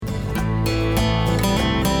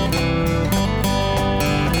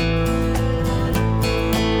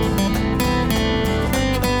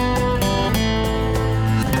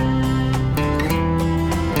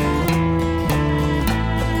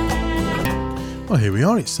Well, here we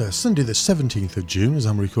are. It's Sunday the 17th of June as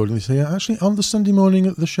I'm recording this here. Actually, on the Sunday morning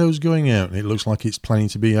that the show's going out, and it looks like it's planning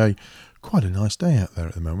to be quite a nice day out there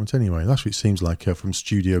at the moment anyway. That's what it seems like from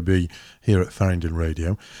Studio B here at Faringdon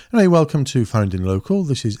Radio. Anyway, welcome to Faringdon Local.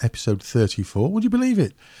 This is episode 34. Would you believe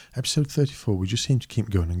it? Episode 34. We just seem to keep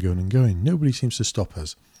going and going and going. Nobody seems to stop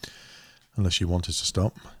us. Unless you want us to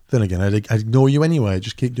stop. Then again, I'd ignore you anyway. I'd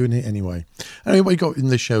just keep doing it anyway. Anyway, what we got in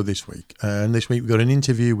the show this week? And this week we've got an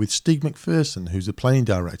interview with Steve McPherson, who's the planning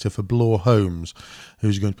director for Bloor Homes,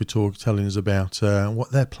 who's going to be telling us about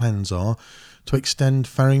what their plans are to extend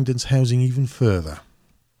Faringdon's housing even further.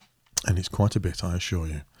 And it's quite a bit, I assure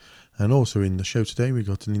you. And also in the show today, we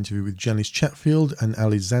got an interview with Janice Chatfield and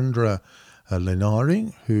Alessandra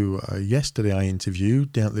Lenari, who yesterday I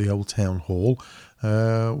interviewed down at the Old Town Hall,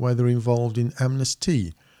 where they're involved in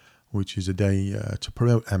Amnesty, which is a day to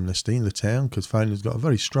promote amnesty in the town, because Faringdon's got a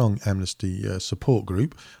very strong amnesty support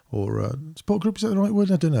group, or support group, is that the right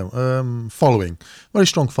word? I don't know. Following. Very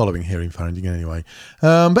strong following here in Faringdon anyway.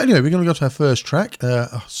 But anyway, we're going to go to our first track,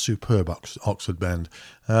 a superb Oxford band.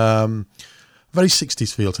 Very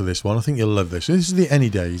 60s feel to this one. I think you'll love this. So this is the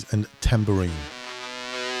Anydays and Tambourine.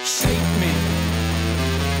 Shake me.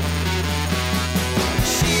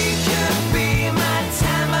 She could be my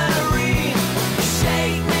tambourine.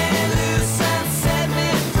 Shake me loose and set me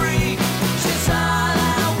free. She's all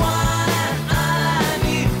I want and all I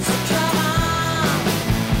need. So come on.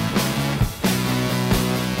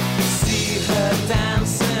 See her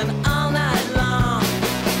dancing all night long.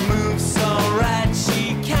 Moves so right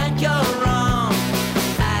she can't go wrong.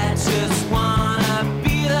 I just wanna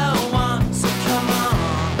be the one. So come on.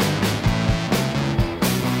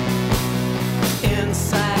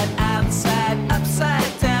 Inside, outside,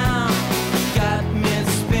 upside down. Got me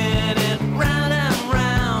spinning round and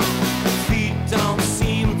round. Feet don't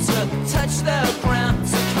seem to touch the ground.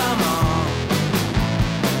 So come on.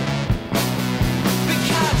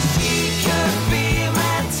 Because she could be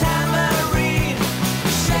my tambourine.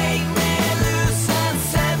 Shake me loose and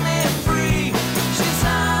set me free. She's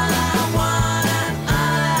all I want and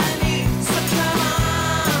all I need. So come on.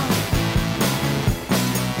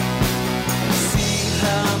 See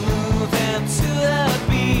her moving to the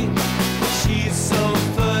beat. She's so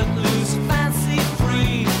footloose, fancy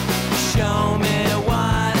free. Show me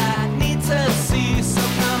what I need to see. So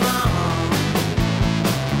come on.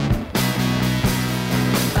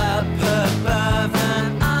 Up above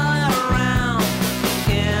and all around.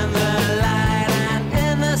 In the light and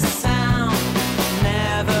in the sound.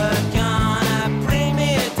 Never gonna bring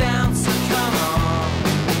me down. So come on.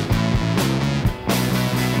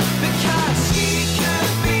 Because she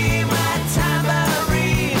could be my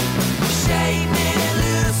tambourine. Shake me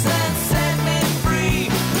loose and set me free.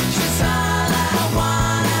 She's all I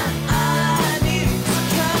want and all I need. So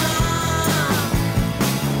come on.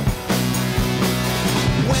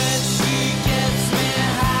 When she gets me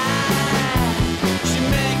high, she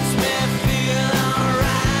makes me feel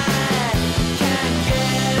alright. Can't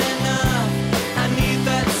get enough, I need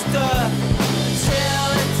that stuff. Till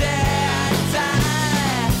the day I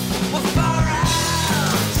die, we're far out.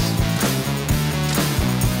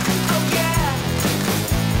 Oh yeah.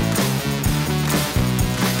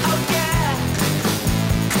 Oh yeah.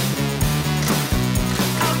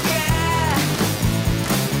 Oh yeah.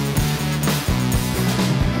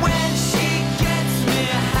 When she gets me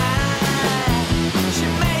high, she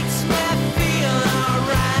makes me feel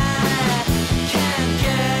alright. Can't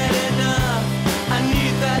get enough, I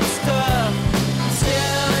need that stuff.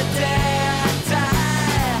 Till the day I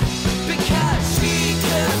die. Because she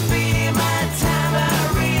could be my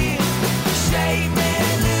tambourine. Shake me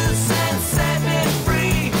loose and set me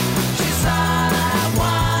free. She's all I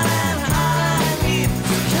want and all I need.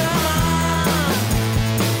 Come on.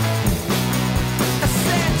 I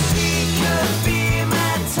said she could be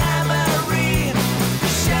my tambourine.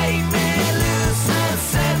 Shake me loose and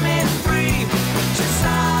set me free. She's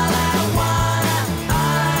all I want and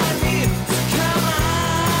all I need. Come on.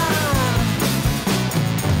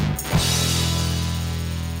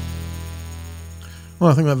 Well,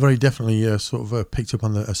 I think that very definitely sort of picked up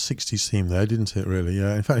on a 60s theme there, didn't it, really?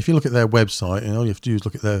 In fact, if you look at their website, and all you have to do is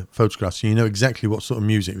look at their photographs, and you know exactly what sort of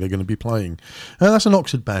music they're going to be playing. That's an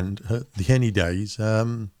Oxford band, the Anydays. They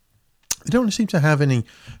don't seem to have any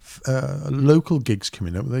local gigs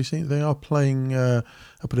coming up. They are playing up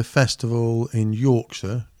at a festival in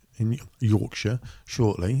Yorkshire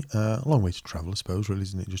shortly. A long way to travel, I suppose, really,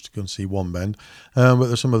 isn't it? Just to go and see one band. But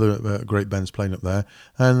there's some other great bands playing up there.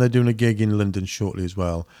 And they're doing a gig in London shortly as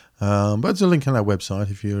well. But there's a link on our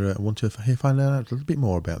website if you want to find out a little bit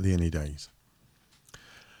more about the Anydays.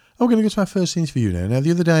 We're going to go to our first interview now. Now,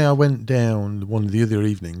 the other day I went down, the other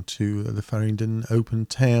evening, to the Faringdon Open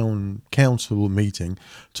Town Council meeting,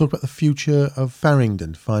 talk about the future of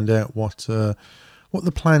Faringdon, find out what the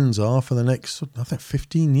plans are for the next, I think,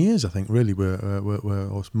 15 years, I think, really,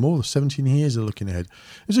 or more than 17 years are looking ahead.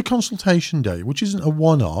 It's a consultation day, which isn't a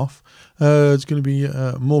one-off. There's going to be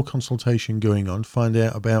more consultation going on to find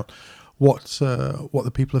out about what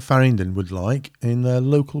the people of Faringdon would like in their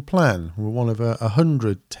local plan. We're one of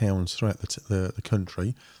 100 towns throughout the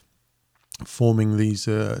country forming these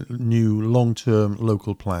new long-term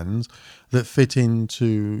local plans that fit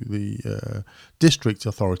into the district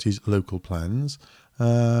authorities' local plans.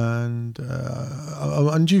 And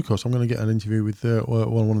in due course, I'm going to get an interview with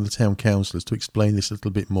one of the town councillors to explain this a little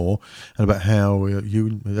bit more and about how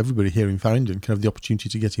everybody here in Faringdon can have the opportunity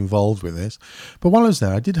to get involved with this. But while I was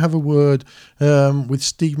there, I did have a word with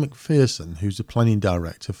Steve McPherson, who's the planning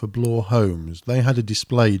director for Bloor Homes. They had a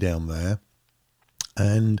display down there,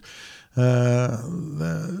 and they're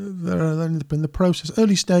in the process,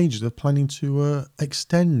 early stages of planning to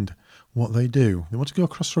extend what they do. They want to go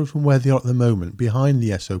across the road from where they are at the moment, behind the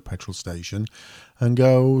Esso petrol station, and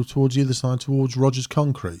go towards the other side, towards Rogers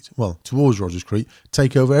Concrete. Well, towards Rogers Concrete,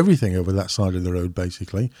 take over everything over that side of the road,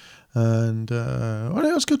 basically. And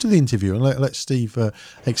let's go to the interview and let Steve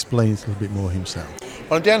explain it a little bit more himself.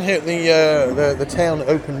 Well, I'm down here at the town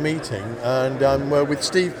open meeting, and I'm with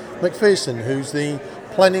Steve McPherson, who's the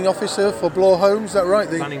planning officer for Bloor Homes, is that right?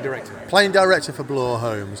 The planning director. Planning director for Bloor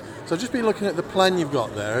Homes. So I've just been looking at the plan you've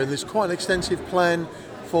got there, and there's quite an extensive plan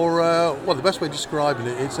for, the best way of describing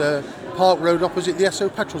it, it's a Park Road opposite the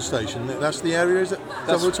Esso petrol station. That's the area, is that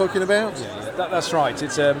what we're talking about? Yeah, that's right.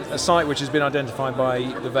 It's a site which has been identified by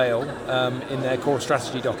the Vale in their core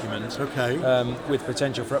strategy document. Okay. With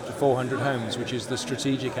potential for up to 400 homes, which is the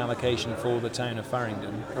strategic allocation for the town of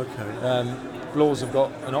Faringdon. Okay. Bloors have got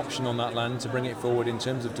an option on that land to bring it forward in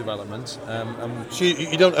terms of development. So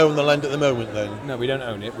you don't own the land at the moment then? No, we don't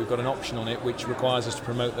own it. We've got an option on it which requires us to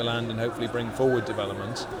promote the land and hopefully bring forward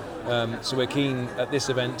development. So we're keen at this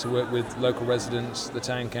event to work with local residents, the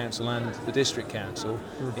town council and the district council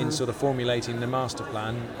in sort of formulating the master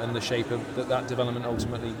plan and the shape of that development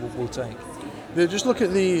ultimately will take. Just look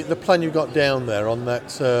at the plan you've got down there on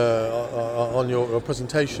that on your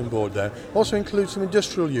presentation board there. Also includes some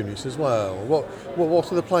industrial units as well.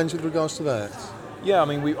 What are the plans with regards to that? Yeah, I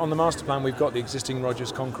mean, on the master plan we've got the existing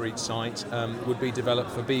Rogers Concrete site would be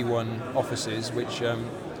developed for B1 offices, which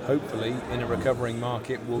hopefully in a recovering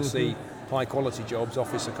market will see high quality jobs,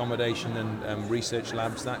 office accommodation and research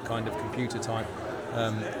labs, that kind of computer type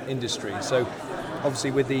industry. So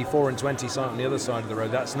obviously with the 4 and 20 site on the other side of the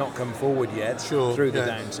road, that's not come forward yet through the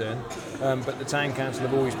downturn. But the town council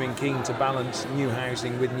have always been keen to balance new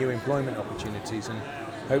housing with new employment opportunities, and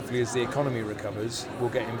hopefully as the economy recovers, we'll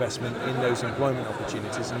get investment in those employment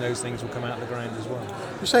opportunities and those things will come out of the ground as well.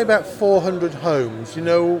 You say about 400 homes. You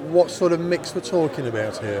know what sort of mix we're talking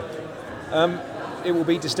about here? It will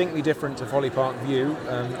be distinctly different to Folly Park View,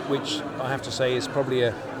 which I have to say is probably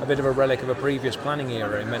a bit of a relic of a previous planning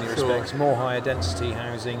era in many respects. More higher density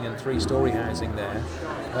housing and 3-storey housing there.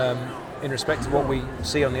 In respect to what we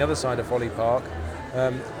see on the other side of Folly Park,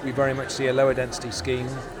 we very much see a lower density scheme,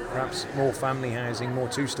 perhaps more family housing, more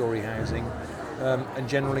 2-storey housing, and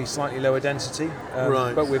generally slightly lower density.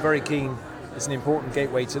 But we're very keen. It's an important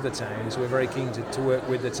gateway to the town, so we're very keen to work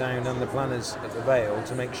with the town and the planners at the Vale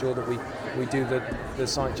to make sure that we do the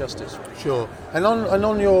site justice. Sure. And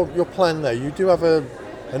on your plan there, you do have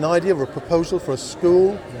an idea of a proposal for a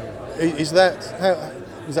school. Yeah.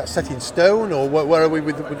 Is that set in stone, or where are we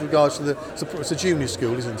with regards to it's a junior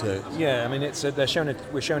school, isn't it? Yeah, I mean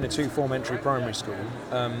we're showing a 2-form entry primary school.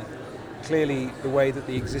 Clearly, the way that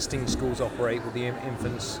the existing schools operate with the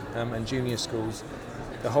infants and junior schools,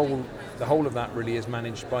 the whole of that really is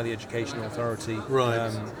managed by the Education Authority,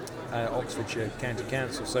 Oxfordshire County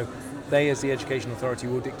Council. So they, as the Education Authority,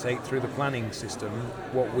 will dictate through the planning system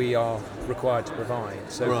what we are required to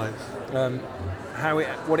provide. So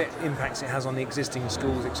what impacts it has on the existing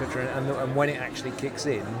schools, etc., and when it actually kicks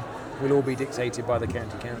in, will all be dictated by the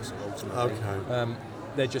County Council ultimately. Okay.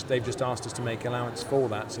 They've just asked us to make allowance for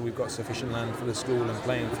that, so we've got sufficient land for the school and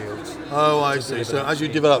playing fields. Oh, I see. So as you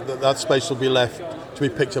develop, that space will be left to be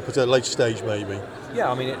picked up at a later stage, maybe.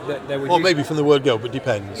 Yeah, I mean, there would. Or maybe from the word go, but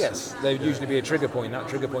depends. Yes, there would usually be a trigger point. That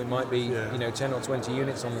trigger point might be 10 or 20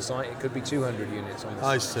 units on the site. It could be 200 units on the site.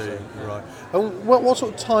 I see. Right. And what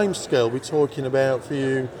sort of time scale are we talking about for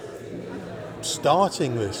you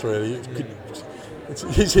starting this? Really,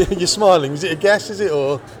 You're smiling. Is it a guess, is it,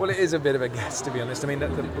 or...? Well, it is a bit of a guess, to be honest. I mean, the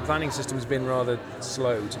planning system has been rather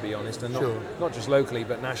slow, to be honest, and not just locally,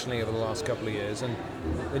 but nationally over the last couple of years. And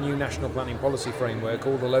the new National Planning Policy Framework,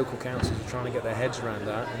 all the local councils are trying to get their heads around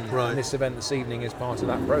that. And this event this evening is part of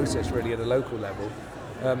that process, really, at a local level.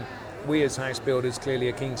 We as house builders clearly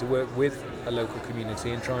are keen to work with a local community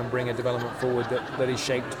and try and bring a development forward that is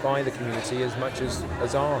shaped by the community as much as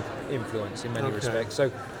our influence in many respects. So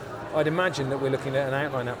I'd imagine that we're looking at an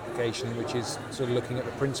outline application which is sort of looking at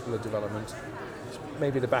the principle of development,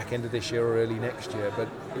 maybe the back end of this year or early next year, but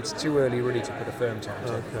it's too early really to put a firm time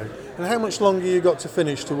to it. Okay. And how much longer you got to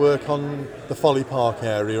finish to work on the Folly Park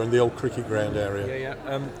area and the old cricket ground area?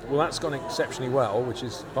 Yeah. Well, that's gone exceptionally well, which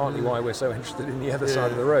is partly why we're so interested in the other side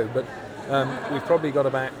of the road. But we've probably got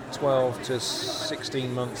about 12 to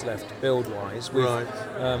 16 months left build-wise.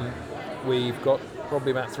 We've got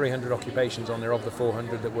probably about 300 occupations on there of the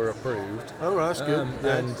 400 that were approved. Oh, that's good.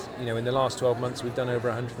 And in the last 12 months we've done over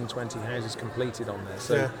 120 houses completed on there.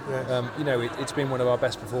 So it's been one of our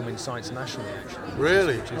best performing sites nationally, actually.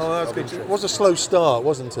 Really? Which is That's good. interest. It was a slow start,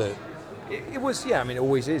 wasn't it? It was, yeah. I mean, it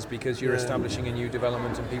always is because you're establishing a new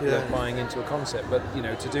development and people are buying into a concept. But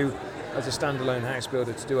to do as a standalone house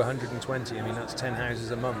builder to do 120, I mean that's 10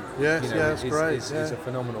 houses a month. That's great. It's a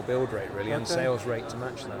phenomenal build rate, really, and sales rate to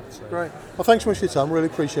match that. So. Great. Well, thanks so much for your time. Really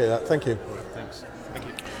appreciate that. Thank you. All right, thanks. Thank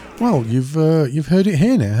you. Well, you've heard it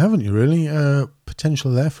here now, haven't you? Really,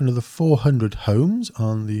 potential there for another 400 homes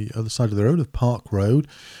on the other side of the road of Park Road.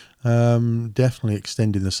 Definitely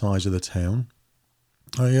extending the size of the town.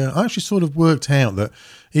 I actually sort of worked out that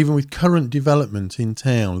even with current development in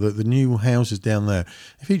town, that the new houses down there,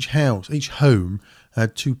 if each home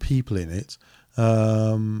had 2 people in it,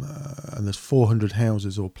 and there's 400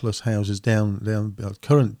 houses or plus houses down the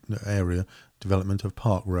current area development of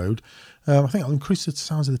Park Road, I think I'll increase the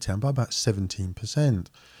size of the town by about 17%.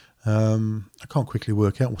 I can't quickly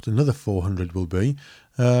work out what another 400 will be,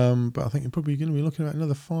 but I think you're probably going to be looking at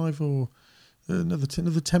another 5 or another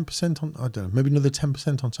 10% on, I don't know, maybe another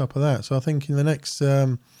 10% on top of that. So I think in the next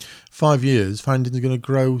 5 years, Faringdon is going to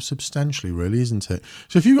grow substantially, really, isn't it?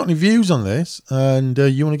 So if you've got any views on this and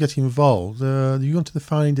you want to get involved, you go onto the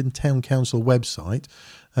Faringdon Town Council website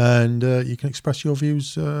and you can express your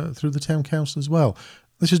views through the Town Council as well.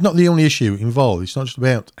 This is not the only issue involved. It's not just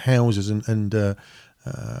about houses and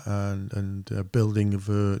building of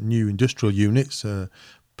new industrial units,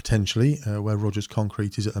 potentially, where Rogers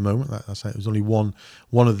Concrete is at the moment. I say it was only one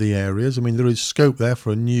of the areas. I mean, there is scope there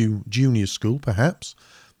for a new junior school, perhaps,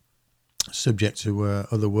 subject to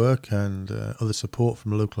other work and other support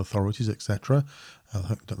from local authorities, etc. I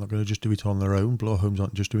think they're not going to just do it on their own. Bloor Homes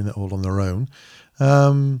aren't just doing it all on their own.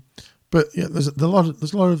 But yeah, there's a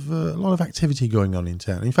lot of activity going on in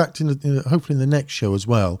town. In fact, hopefully in the next show as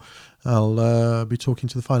well, I'll be talking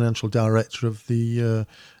to the financial director of the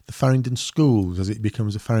Faringdon schools as it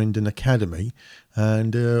becomes a Faringdon Academy,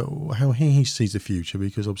 and how he sees the future.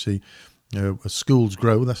 Because obviously, as schools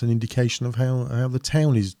grow, that's an indication of how the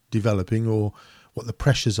town is developing, or what the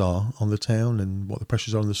pressures are on the town, and what the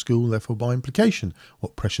pressures are on the school. Therefore, by implication,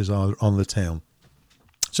 what pressures are on the town.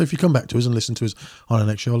 So if you come back to us and listen to us on our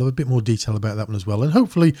next show, I'll have a bit more detail about that one as well. And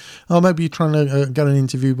hopefully I'll maybe trying to get an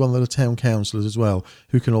interview with one of the town councillors as well,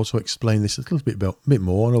 who can also explain this a little bit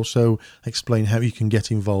more, and also explain how you can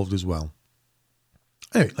get involved as well.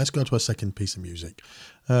 Anyway, let's go to our second piece of music.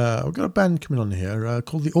 We've got a band coming on here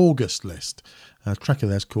called the August List. A track of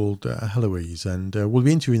theirs called Heloise, and we'll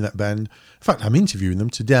be interviewing that band. In fact, I'm interviewing them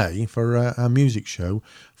today for our music show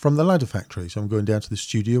from the Ladder Factory. So I'm going down to the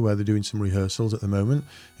studio where they're doing some rehearsals at the moment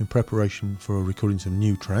in preparation for recording some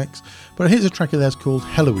new tracks. But here's a track of theirs called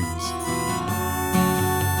Heloise.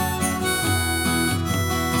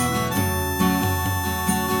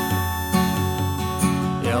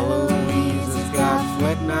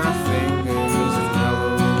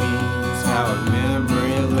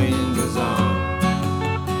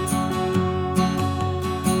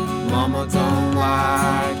 Mama don't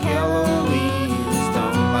like Heloise,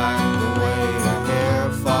 don't like the way her hair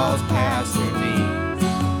falls past her knees.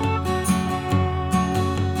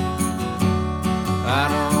 I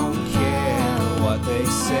don't care what they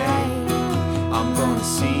say, I'm gonna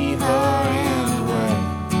see her anyway.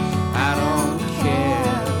 I don't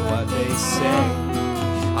care what they say,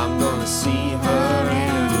 I'm gonna see her anyway.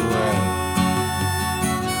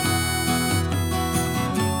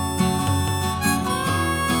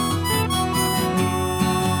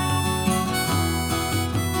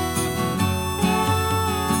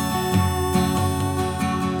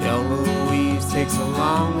 Takes a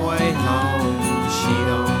long way home. She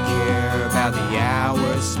don't care about the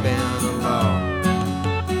hours spent alone.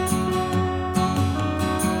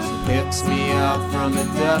 picks me up from the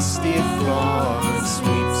dusty floor and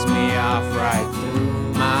sweeps me off right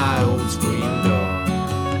through my old screen door.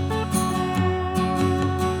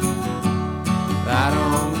 I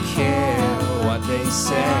don't care what they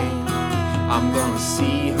say, I'm gonna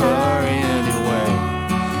see her anyway.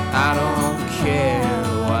 I don't care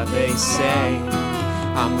what they say,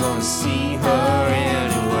 I'm gonna see her anyway.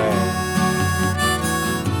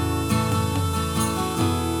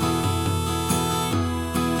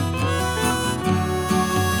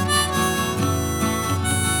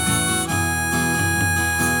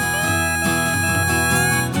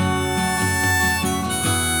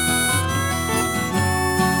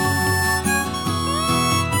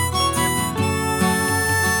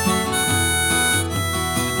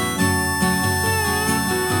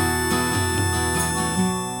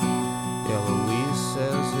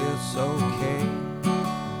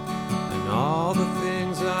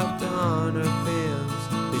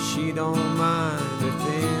 She don't mind the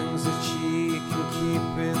things that she can keep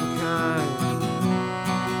in kind.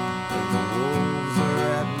 And the wolves are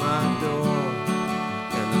at my door,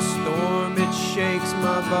 and the storm, it shakes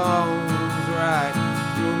my bones right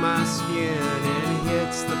through my skin and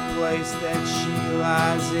hits the place that she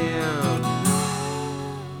lies in.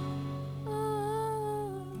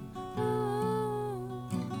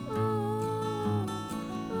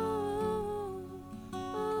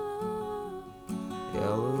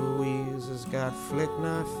 Eloise has got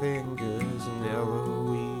flick-knife fingers, and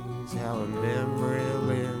Eloise, how her memory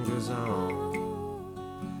lingers on.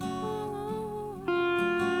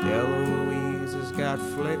 Eloise has got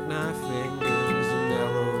flick-knife fingers, and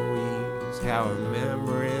Eloise, how her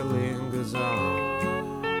memory lingers on.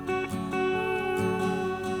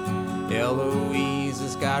 Eloise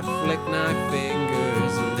has got flick-knife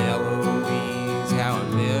fingers, and Eloise, how her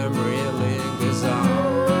memory lingers on.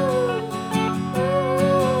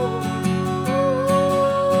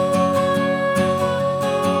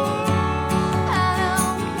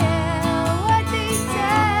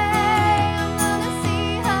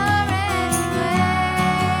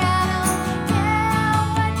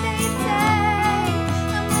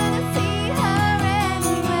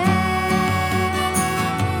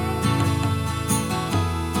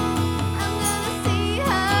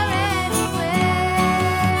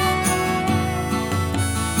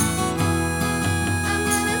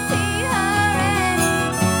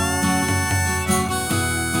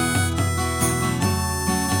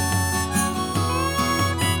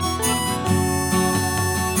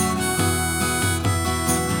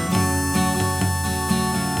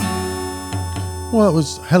 Well, it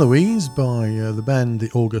was Heloise by the band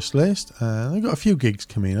The August List. They've got a few gigs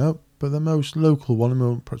coming up, but the most local one,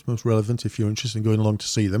 and perhaps most relevant if you're interested in going along to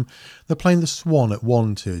see them, they're playing the Swan at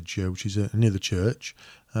Wantage, which is near the church.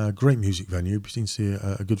 Great music venue. We've been to see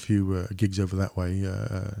a good few gigs over that way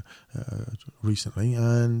recently,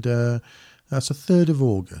 and that's the 3rd of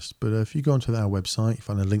August. But if you go onto our website, you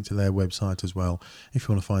find a link to their website as well, if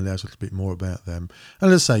you want to find out a little bit more about them.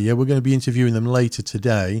 And let's say, yeah, we're going to be interviewing them later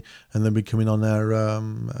today, and they'll be coming on our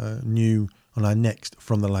on our next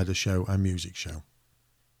From the Ladder show, our music show.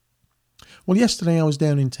 Well, yesterday I was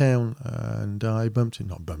down in town and I I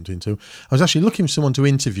was actually looking for someone to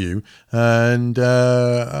interview, and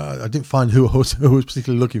I didn't find who I was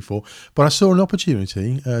particularly looking for, but I saw an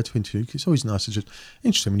opportunity to interview. It's always nice to just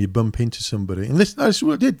interesting when you bump into somebody. And this is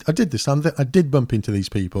what I did this time. I did bump into these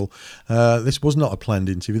people. This was not a planned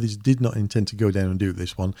interview. This did not intend to go down and do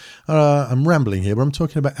this one. I'm rambling here, but I'm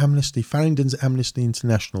talking about Faringdons Amnesty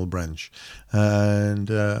International Branch. And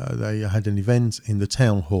they had an event in the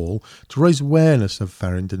town hall to raise awareness of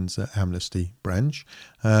Faringdons Amnesty Branch,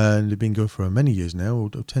 and they've been going for many years now,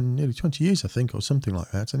 nearly 20 years I think, or something like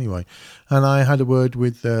that anyway. And I had a word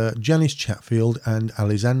with Janice Chatfield and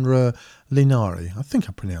Alessandra Linari. I think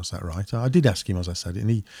I pronounced that right. I did ask him, as I said, and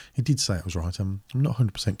he did say it was right. I'm not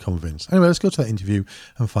 100% convinced. Anyway, let's go to that interview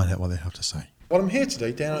and find out what they have to say. Well, I'm here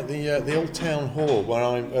today down at the old town hall where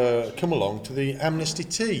I come along to the Amnesty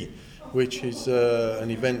Tea, which is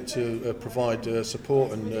an event to provide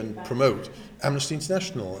support and promote Amnesty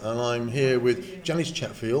International. And I'm here with Janice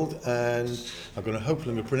Chatfield, and I'm going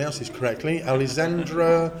to pronounce this correctly,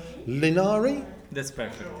 Alessandra Linari? That's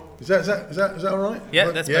perfect. Is that all right?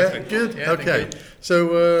 Yeah, that's perfect. Good. Yeah, okay.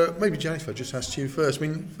 So maybe Jennifer, just asked you first. I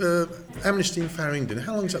mean, Amnesty in Faringdon,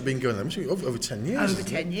 how long has that been going on? Must be over 10 years. Over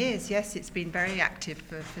 10 years, yes. It's been very active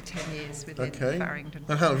for 10 years within Faringdon.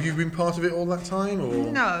 And how have you been part of it all that time?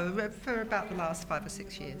 Or? No, for about the last 5 or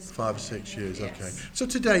 6 years. 5 or 6 years. Yes. Okay. So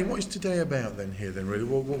today, what is today about then? Here then, really,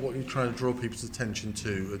 what are you trying to draw people's attention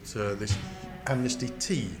to at this Amnesty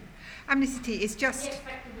Tea? Amnesty Tea is just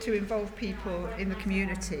to involve people in the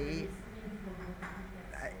community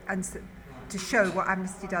and to show what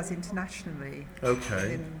Amnesty does internationally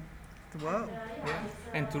in the world. Yeah.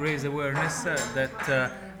 And to raise awareness that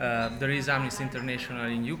there is Amnesty International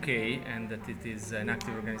in UK and that it is an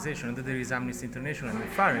active organization, and that there is Amnesty International in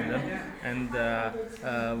Faringdon,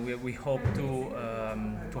 and we hope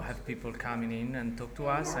to have people coming in and talk to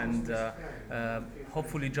us and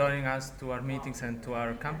hopefully joining us to our meetings and to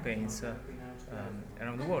our campaigns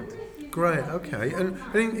around the world. Great, okay. And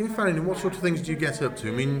in Faringdon, what sort of things do you get up to?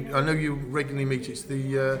 I mean, I know you regularly meet, it's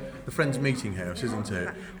the Friends Meeting House, isn't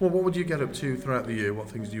it? Well, what would you get up to throughout the year? What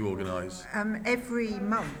things do you organise? Every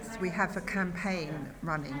month we have a campaign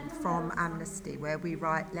running from Amnesty where we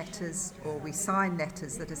write letters or we sign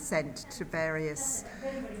letters that are sent to various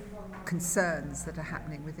concerns that are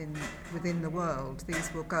happening within the world.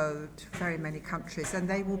 These will go to very many countries and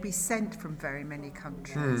they will be sent from very many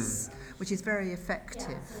countries, which is very effective.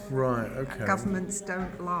 Right, okay. Governments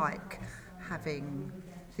don't like having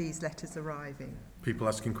these letters arriving. People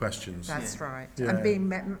asking questions. That's right. Yeah. And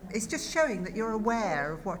being it's just showing that you're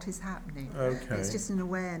aware of what is happening. Okay. It's just an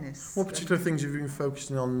awareness. What particular things have you been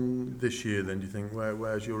focusing on this year then, do you think?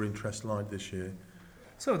 Where's your interest lied this year?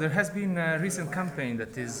 So there has been a recent campaign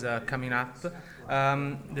that is coming up,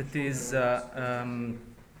 that is the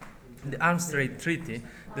Arms Trade Treaty.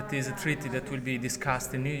 That is a treaty that will be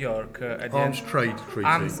discussed in New York at the Arms Trade Treaty.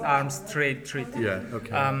 Arms Trade Treaty. Yeah,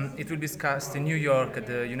 okay. It will be discussed in New York at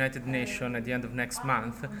the United Nations at the end of next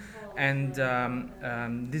month, and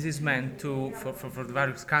this is meant for the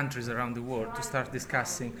various countries around the world to start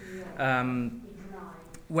discussing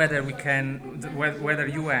whether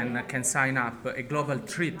UN can sign up a global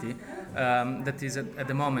treaty that is at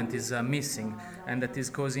the moment is missing, and that is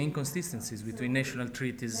causing inconsistencies between national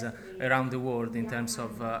treaties around the world in terms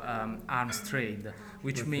of arms trade,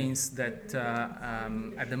 which means that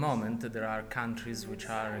at the moment there are countries which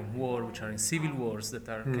are in war, which are in civil wars, that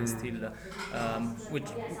are can still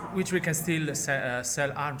which we can still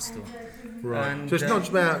sell arms to. Right. And, so it's not just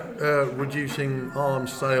about reducing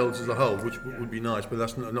arms sales as a whole, which would be nice, but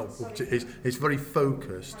that's not it's very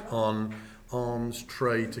focused on arms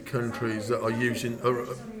trade to countries that are using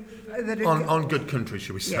on good countries,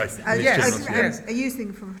 should we say? Yes, are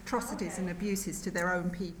using for atrocities and abuses to their own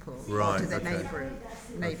people, right, or to their neighbouring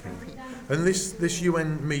people. And this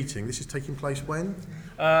UN meeting, this is taking place when?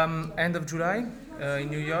 End of July in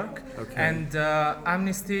New York, and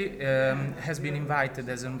Amnesty has been invited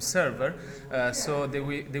as an observer, so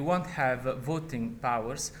they won't have voting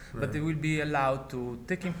powers, but they will be allowed to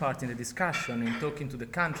taking part in the discussion and talking to the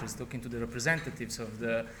countries, talking to the representatives of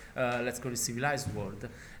the let's call it civilized world,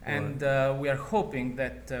 and we are hoping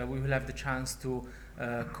that we will have the chance to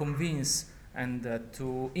convince and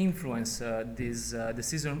to influence these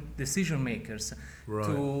decision makers. Right.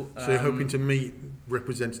 So you're hoping to meet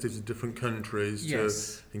representatives of different countries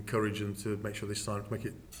yes. to encourage them to make sure they sign, to make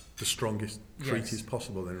it the strongest treaties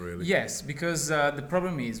possible then, really? Yes, because the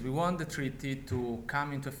problem is we want the treaty to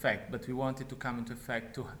come into effect, but we want it to come into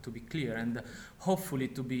effect to be clear and hopefully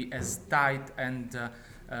to be as tight and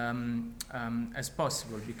as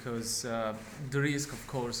possible, because the risk, of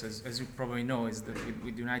course, as you probably know, is that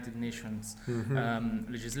with United Nations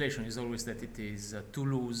legislation is always that it is too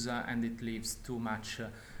loose and it leaves too much,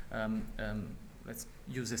 let's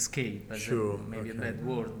use escape as maybe a bad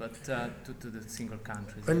word, but to the single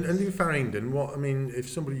countries. And in Faringdon, if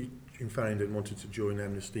somebody in Faringdon wanted to join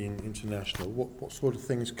Amnesty International, what sort of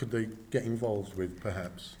things could they get involved with,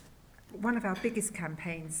 perhaps? One of our biggest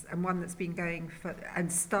campaigns, and one that's been going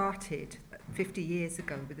and started 50 years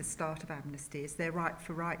ago with the start of Amnesty, is their Right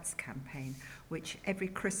for Rights campaign, which every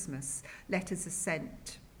Christmas letters are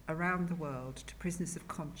sent around the world to prisoners of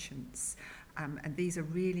conscience. And these are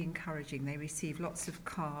really encouraging. They receive lots of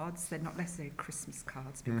cards. They're not necessarily Christmas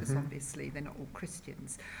cards because obviously they're not all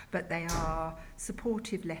Christians, but they are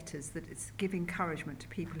supportive letters that give encouragement to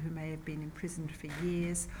people who may have been imprisoned for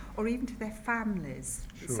years, or even to their families.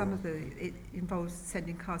 Some of it involves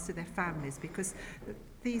sending cards to their families, because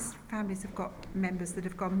these families have got members that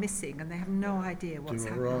have gone missing and they have no idea what's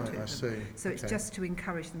happened to them. See. So it's just to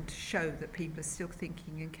encourage them to show that people are still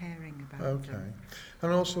thinking and caring about them.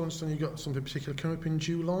 And I also understand you've got something particular coming up in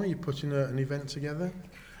July. You're putting an event together?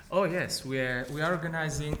 Oh yes, we are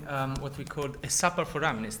organising what we call a supper for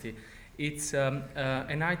Amnesty. It's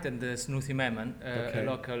a night at the Snooty Memon, a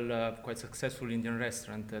local, quite successful Indian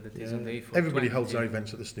restaurant that is on the A420. Everybody holds their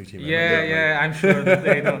events at the Snooty Memon. Yeah, I'm sure that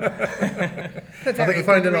they know. I think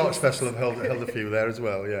the Faringdon Arts Festival have held a few there as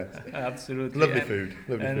well, yeah. Absolutely. Lovely food.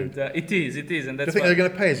 It is, and Do you that's think they're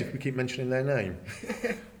going to pay us if we keep mentioning their name?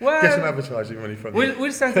 well, Get some advertising money from them.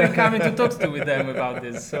 we're certainly coming to talk with them about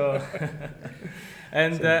this. So,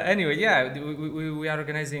 anyway, yeah, we are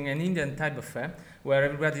organizing an Indian type of fair where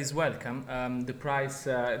everybody is welcome. The price,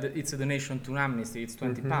 it's a donation to Amnesty. It's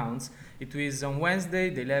 £20. It is on Wednesday,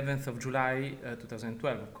 the 11th of July,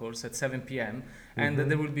 2012, of course, at 7 p.m. And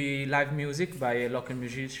there will be live music by a local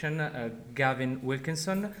musician, Gavin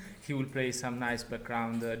Wilkinson. He will play some nice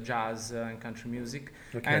background jazz and country music.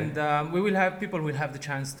 Okay. And people will have the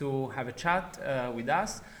chance to have a chat with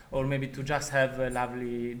us, or maybe to just have a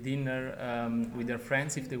lovely dinner with their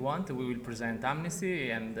friends if they want. We will present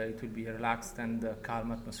Amnesty, and it will be a relaxed and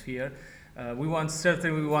calm atmosphere. We want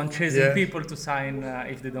chasing people to sign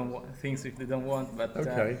if they don't want things if they don't want, but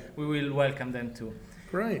we will welcome them too.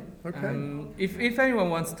 Great. Okay. If anyone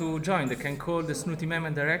wants to join, they can call the Snooty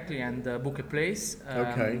Memon directly and book a place.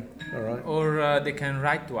 Okay. All right. Or they can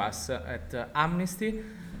write to us at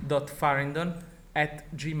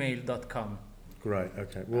amnesty.faringdon@gmail.com. Great.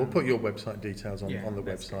 Okay. We'll put your website details on the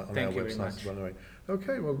that's website, great. on our Thank you very website much. as well. Anyway.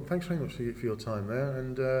 Okay. Well, thanks very much for your time there,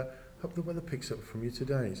 and hope the weather picks up from you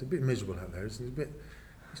today. It's a bit miserable out there, isn't it?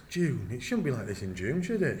 It's June. It shouldn't be like this in June,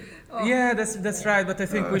 should it? Yeah, that's right. But I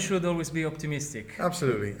think we should always be optimistic.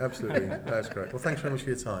 Absolutely. That's great. Well, thanks very much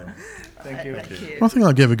for your time. Thank you. Well, I think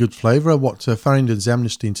I gave a good flavour of what Faringdons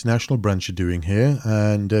Amnesty International Branch are doing here.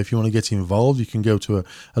 And if you want to get involved, you can go to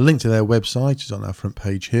a link to their website. It's on our front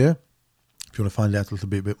page here, if you want to find out a little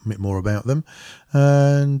bit more about them.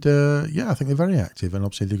 And I think they're very active. And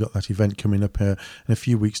obviously they've got that event coming up in a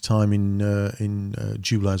few weeks' time in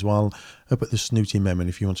July as well, up at the Snooty Memon,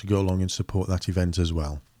 if you want to go along and support that event as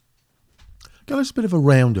well. Got us a bit of a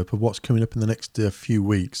roundup of what's coming up in the next few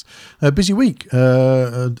weeks. A busy week.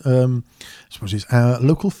 I suppose it's our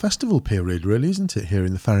local festival period, really, isn't it, here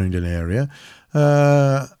in the Faringdon area,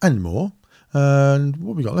 and more. And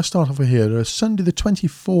what we got? Let's start off here. Sunday, the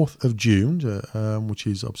 24th of June, which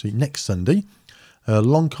is obviously next Sunday.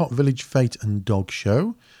 Longcott Village Fete and Dog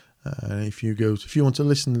Show. If you want to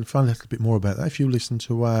listen and find out a little bit more about that, if you listen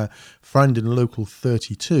to our Faringdon Local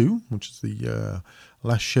 32, which is the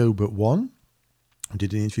last show but one, I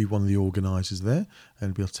did an interview with one of the organisers there,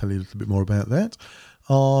 and we'll tell you a little bit more about that.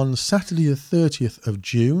 On Saturday the 30th of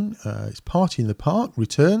June, it's Party in the Park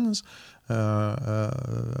returns.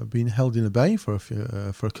 Been held in a bay for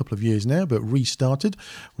a couple of years now, but restarted,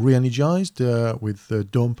 re-energised with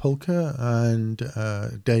Dawn Polka and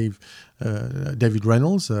David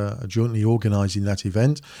Reynolds jointly organising that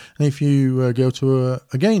event. And if you go to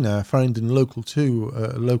again our Faringdon Local 2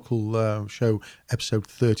 local show episode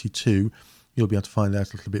 32, you'll be able to find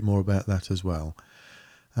out a little bit more about that as well.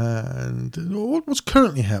 And what's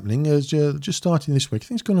currently happening is just starting this week. I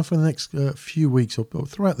think it's going on for the next few weeks or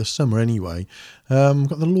throughout the summer anyway. We've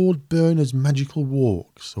got the Lord Berners Magical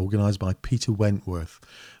Walks, organised by Peter Wentworth.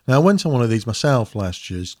 Now, I went on one of these myself last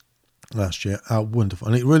year. Wonderful,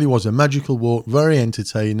 and it really was a magical walk, very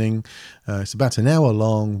entertaining. It's about an hour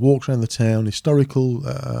long, walks around the town, historical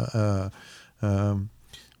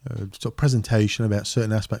sort of presentation about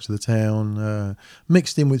certain aspects of the town,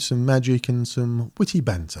 mixed in with some magic and some witty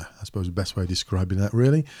banter, I suppose the best way of describing that,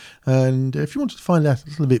 really. And if you wanted to find out a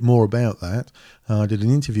little bit more about that, I did an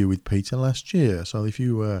interview with Peter last year. So if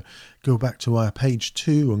you go back to our page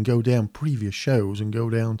 2 and go down previous shows and go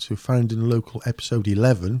down to Faringdon Local episode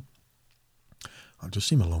 11, it just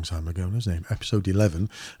seemed a long time ago, doesn't it? Episode 11,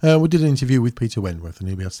 we did an interview with Peter Wentworth, and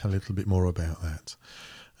he'll be able to tell a little bit more about that.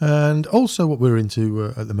 And also what we're into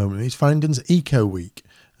at the moment is Faringdon's Eco Week.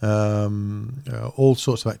 All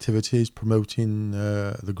sorts of activities promoting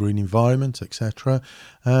the green environment, etc.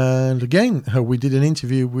 And again, we did an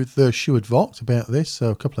interview with Stuart Vogt about this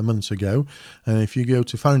a couple of months ago. And if you go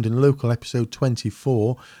to Faringdon Local episode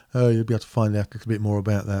 24, you'll be able to find out a little bit more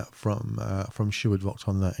about that from Stuart Vogt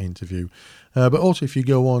on that interview. But also if you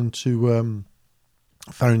go on to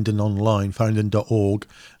Faringdon online, faringdon.org,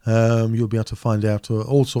 you'll be able to find out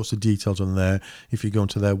all sorts of details on there. If you go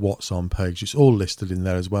onto their What's On page, it's all listed in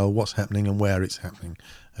there as well, what's happening and where it's happening,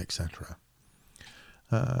 etc.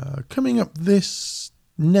 Coming up this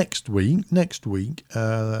next week,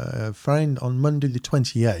 on Monday the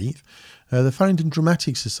 28th, the Faringdon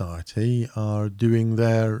Dramatic Society are doing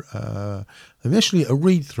their initially a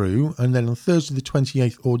read-through, and then on Thursday the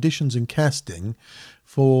 28th, auditions and casting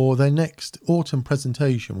for their next autumn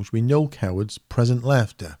presentation, which will be Noel Coward's Present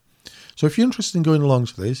Laughter. So if you're interested in going along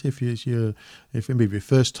to this, if it may be your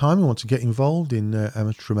first time and want to get involved in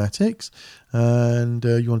amateur dramatics, and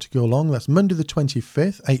you want to go along, that's Monday the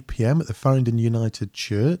 25th, 8 p.m. at the Faringdon United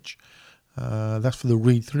Church. That's for the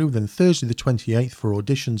read-through. Then Thursday the 28th for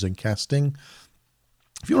auditions and casting.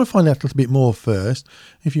 If you want to find out a little bit more first,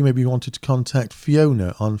 if you maybe wanted to contact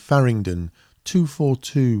Fiona on Faringdon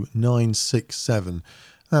 242967,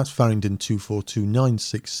 that's Faringdon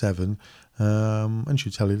 242967, and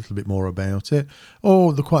she'll tell you a little bit more about it.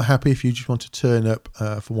 Or they're quite happy if you just want to turn up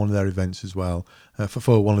for one of their events as well,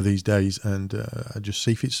 for one of these days, and just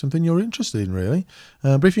see if it's something you're interested in, really.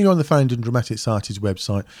 But if you go on the Faringdon Dramatic Society's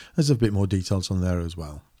website, there's a bit more details on there as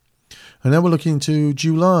well. And now we're looking to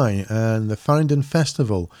July and the Faringdon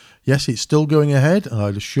Festival. Yes, it's still going ahead. I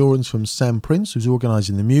had assurance from Sam Prince, who's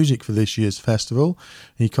organising the music for this year's festival.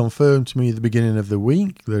 He confirmed to me at the beginning of the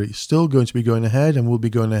week that it's still going to be going ahead and will be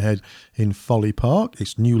going ahead in Folly Park,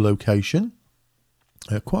 its new location.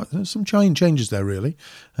 Quite some changes there, really,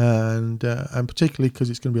 and particularly because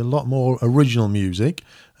it's going to be a lot more original music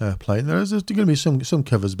playing. There's going to be some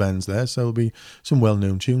covers bands there, so there'll be some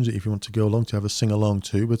well-known tunes if you want to go along to have a sing-along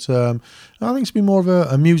to. But I think it's been more of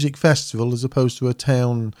a music festival as opposed to a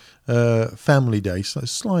town family day. So a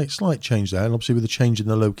slight change there, and obviously with the change in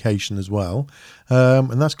the location as well.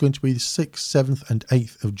 And that's going to be the 6th, 7th and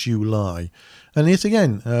 8th of July. And yet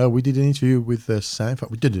again, we did an interview with Sam. In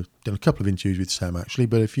fact, we did a couple of interviews with Sam, actually.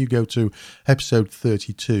 But if you go to episode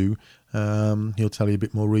 32, he'll tell you a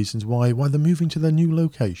bit more reasons why they're moving to their new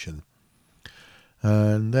location.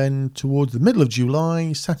 And then towards the middle of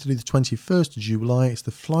July, Saturday the 21st of July, it's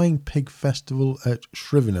the Flying Pig Festival at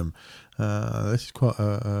Shrivenham. This is quite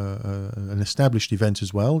an established event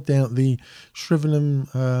as well, down at the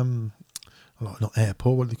Shrivenham... not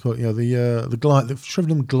airport, what do they call it? The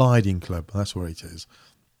Shrivenham Gliding Club. That's where it is.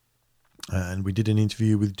 And we did an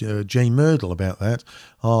interview with Jay Merdle about that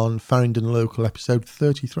on Faringdon Local episode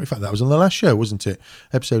 33. In fact, that was on the last show, wasn't it?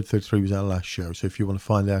 Episode 33 was our last show. So if you want to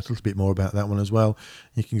find out a little bit more about that one as well,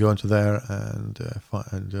 you can go onto there and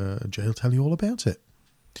Jay will tell you all about it.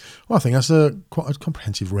 Well, I think that's quite a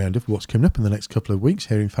comprehensive roundup of what's coming up in the next couple of weeks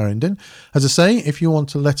here in Faringdon. As I say, if you want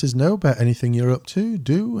to let us know about anything you're up to,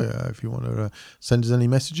 do. If you want to send us any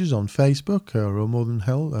messages on Facebook, we're more than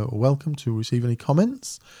welcome to receive any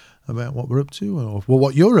comments about what we're up to or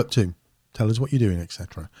what you're up to. Tell us what you're doing,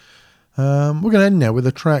 etc. We're going to end now with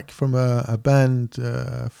a track from a band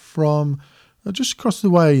from... just across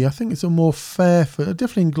the way. I think it's a more Fairford,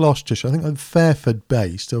 definitely in Gloucestershire. I think they're Fairford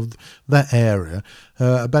based, of that area.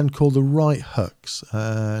 A band called the Right Hucks,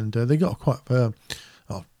 and they got quite.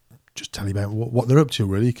 I'll just tell you about what they're up to,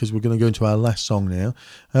 really, because we're going to go into our last song now.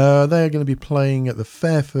 They are going to be playing at the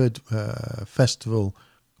Fairford Festival.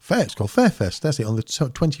 It's called Fairfest. That's it, on the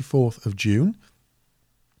 24th of June.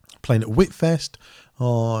 Playing at Whitfest,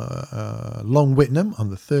 Long Whitnam on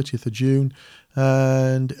the 30th of June.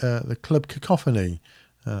 And the Club Cacophony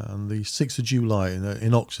on the 6th of July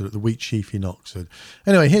in Oxford, at the Wheat Sheaf in Oxford.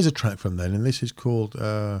 Anyway, here's a track from then, and this is called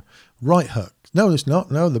Right Hucks. No, it's not.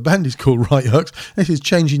 No, the band is called Right Hucks. This is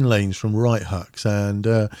Changing Lanes from Right Hucks, and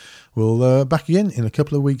we'll back again in a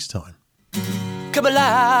couple of weeks' time. Come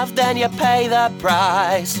alive, then you pay the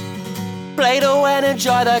price. Play to win,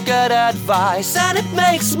 enjoy the good advice, and it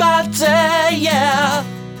makes my day, yeah,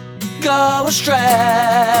 go astray.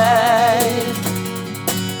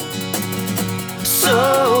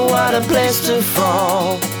 So what a place to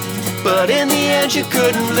fall, but in the end you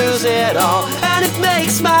couldn't lose it all, and it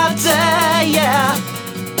makes my day, yeah,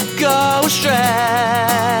 go astray.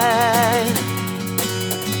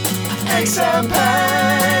 Aches and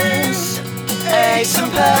pains, aches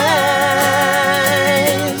and pains,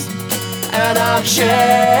 and I'm changing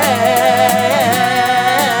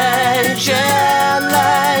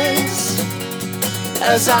lanes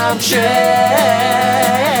as I'm changing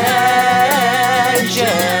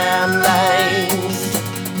lanes.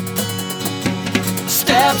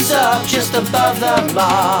 Steps up just above the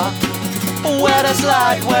mark, where there's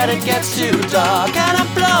light when it gets too dark, and I'm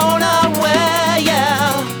blown away,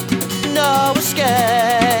 yeah, no escape.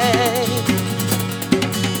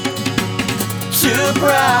 Too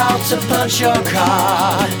proud to punch your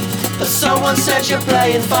card, but someone said you're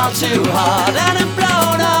playing far too hard, and I'm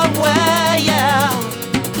blown away, yeah,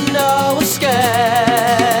 no escape.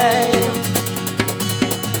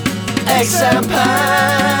 Aches and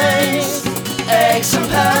pains, aches and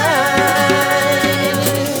pains,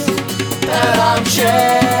 and I'm changing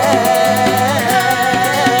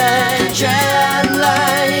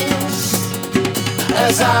lanes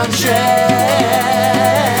as I'm changing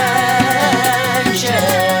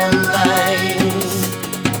lanes.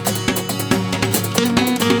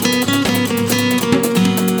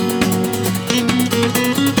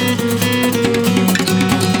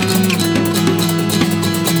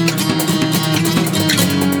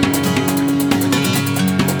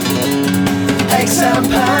 and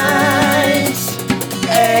pains,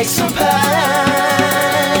 aches and pains,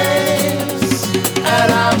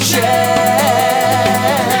 and I'm changing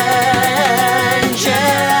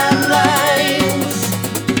lanes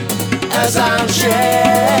as I'm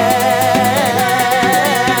changing.